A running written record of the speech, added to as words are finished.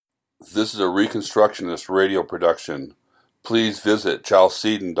This is a Reconstructionist radio production. Please visit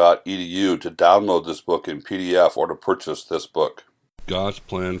chalcedon.edu to download this book in PDF or to purchase this book. God's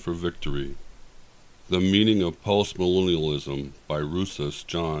Plan for Victory. The Meaning of Postmillennialism by Rousas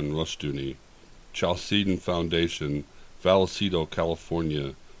John Rushdoony. Chalcedon Foundation, Vallecito,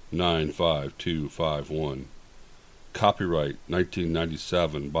 California, 95251. Copyright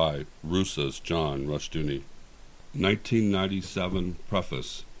 1997 by Rousas John Rushdoony. 1997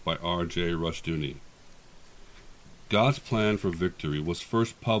 Preface by R.J. Rushdoony. God's Plan for Victory was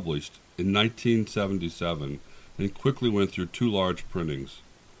first published in 1977 and quickly went through 2 large printings.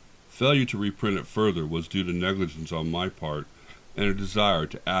 Failure to reprint it further was due to negligence on my part and a desire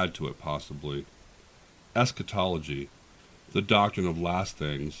to add to it possibly. Eschatology, the doctrine of last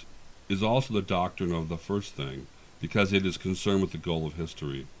things, is also the doctrine of the first thing because it is concerned with the goal of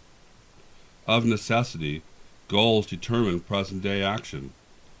history. Of necessity, goals determine present-day action.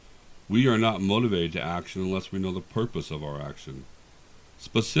 We are not motivated to action unless we know the purpose of our action.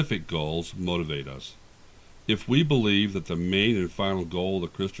 Specific goals motivate us. If we believe that the main and final goal of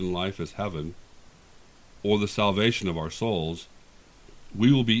the Christian life is heaven, or the salvation of our souls,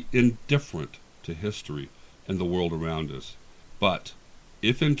 we will be indifferent to history and the world around us. But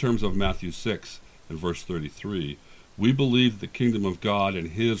if in terms of Matthew 6 and verse 33, we believe that the kingdom of God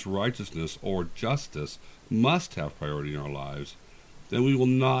and His righteousness or justice must have priority in our lives, then we will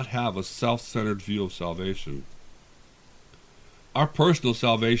not have a self-centered view of salvation. Our personal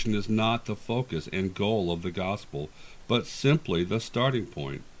salvation is not the focus and goal of the gospel, but simply the starting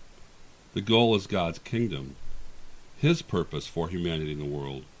point. The goal is God's kingdom, His purpose for humanity in the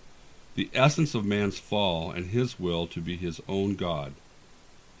world, the essence of man's fall and His will to be His own God,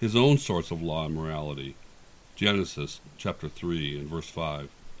 His own source of law and morality. Genesis chapter 3 and verse 5.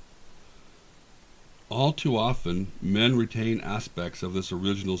 All too often, men retain aspects of this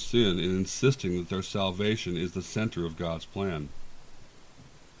original sin in insisting that their salvation is the center of God's plan.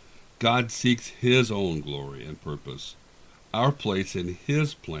 God seeks His own glory and purpose. Our place in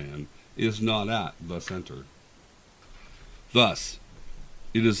His plan is not at the center. Thus,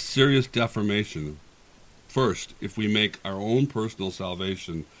 it is serious deformation, first, if we make our own personal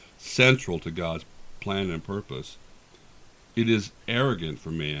salvation central to God's plan and purpose. It is arrogant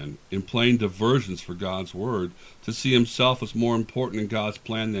for man, in plain diversions for God's word, to see himself as more important in God's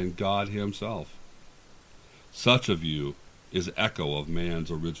plan than God Himself. Such a view is echo of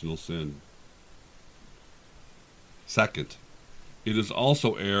man's original sin. Second, it is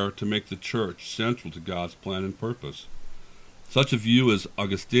also error to make the church central to God's plan and purpose. Such a view is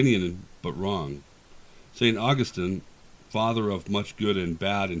Augustinian but wrong. St. Augustine, father of much good and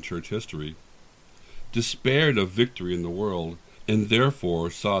bad in church history, despaired of victory in the world, and therefore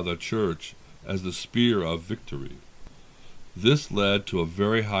saw the church as the spear of victory. This led to a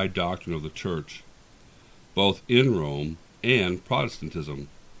very high doctrine of the church, both in Rome and Protestantism.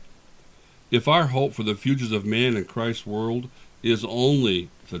 If our hope for the futures of man in Christ's world is only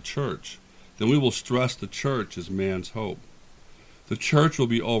the church, then we will stress the church as man's hope. The church will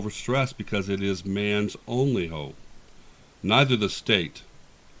be overstressed because it is man's only hope. Neither the state,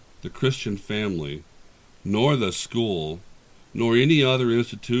 the Christian family, nor the school, nor any other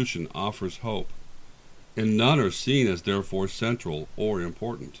institution offers hope, and none are seen as therefore central or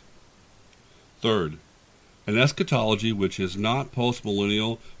important. Third, an eschatology which is not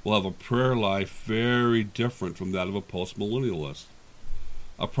postmillennial will have a prayer life very different from that of a postmillennialist.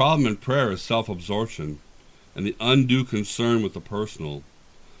 A problem in prayer is self-absorption and the undue concern with the personal.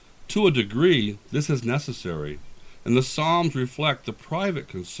 To a degree, this is necessary, and the Psalms reflect the private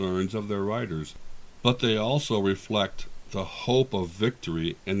concerns of their writers, but they also reflect the hope of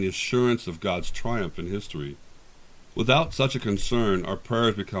victory and the assurance of God's triumph in history. Without such a concern, our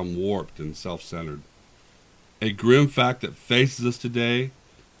prayers become warped and self-centered. A grim fact that faces us today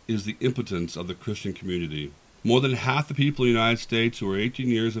is the impotence of the Christian community. More than half the people in the United States who are 18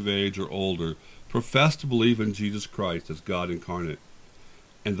 years of age or older profess to believe in Jesus Christ as God incarnate,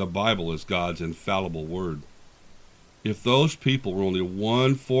 and the Bible as God's infallible word. If those people were only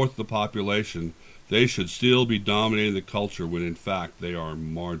 1/4 of the population, they should still be dominating the culture when in fact they are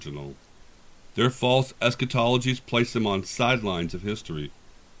marginal. Their false eschatologies place them on sidelines of history.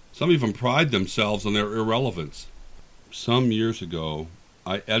 Some even pride themselves on their irrelevance. Some years ago,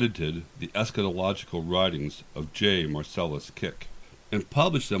 I edited the eschatological writings of J. Marcellus Kik and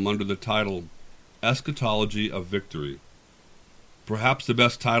published them under the title Eschatology of Victory. Perhaps the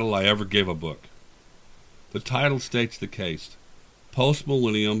best title I ever gave a book. The title states the case.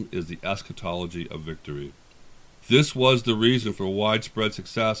 Postmillennium is the eschatology of victory. This was the reason for widespread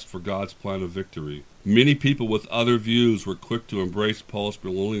success for God's plan of victory. Many people with other views were quick to embrace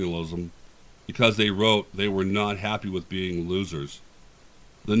post-millennialism because they wrote they were not happy with being losers.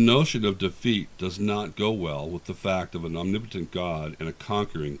 The notion of defeat does not go well with the fact of an omnipotent God and a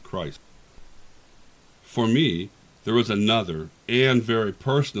conquering Christ. For me, there is another and very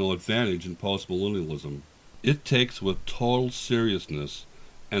personal advantage in postmillennialism. It takes with total seriousness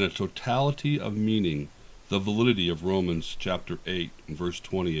and a totality of meaning the validity of Romans chapter 8 and verse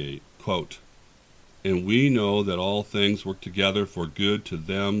 28. Quote, "And we know that all things work together for good to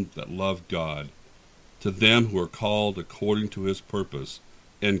them that love God, to them who are called according to his purpose."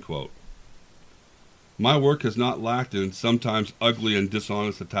 End quote. My work has not lacked in sometimes ugly and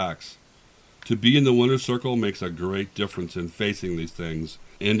dishonest attacks. To be in the winner's circle makes a great difference in facing these things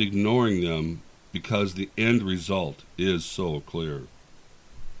and ignoring them because the end result is so clear.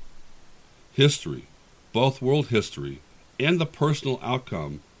 History, both world history and the personal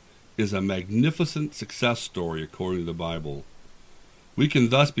outcome, is a magnificent success story according to the Bible. We can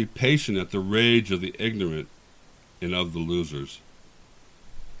thus be patient at the rage of the ignorant and of the losers.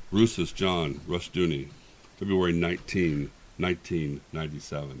 Rusas John Rushdoony, February 19,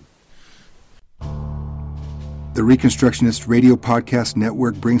 1997. The Reconstructionist Radio Podcast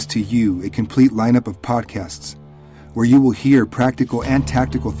Network brings to you a complete lineup of podcasts where you will hear practical and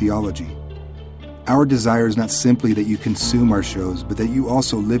tactical theology. Our desire is not simply that you consume our shows, but that you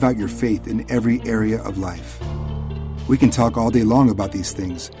also live out your faith in every area of life. We can talk all day long about these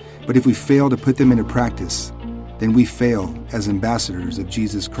things, but if we fail to put them into practice, then we fail as ambassadors of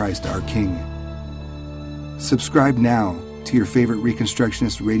Jesus Christ, our King. Subscribe now to your favorite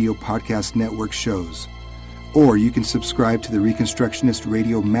Reconstructionist Radio Podcast Network shows, or you can subscribe to the Reconstructionist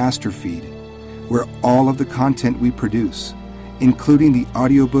Radio Master Feed, where all of the content we produce, including the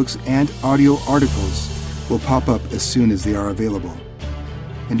audiobooks and audio articles, will pop up as soon as they are available.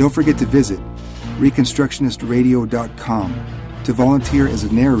 And don't forget to visit ReconstructionistRadio.com to volunteer as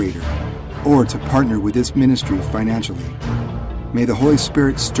a narrator or to partner with this ministry financially. May the Holy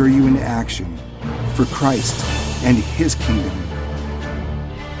Spirit stir you into action for Christ and His kingdom.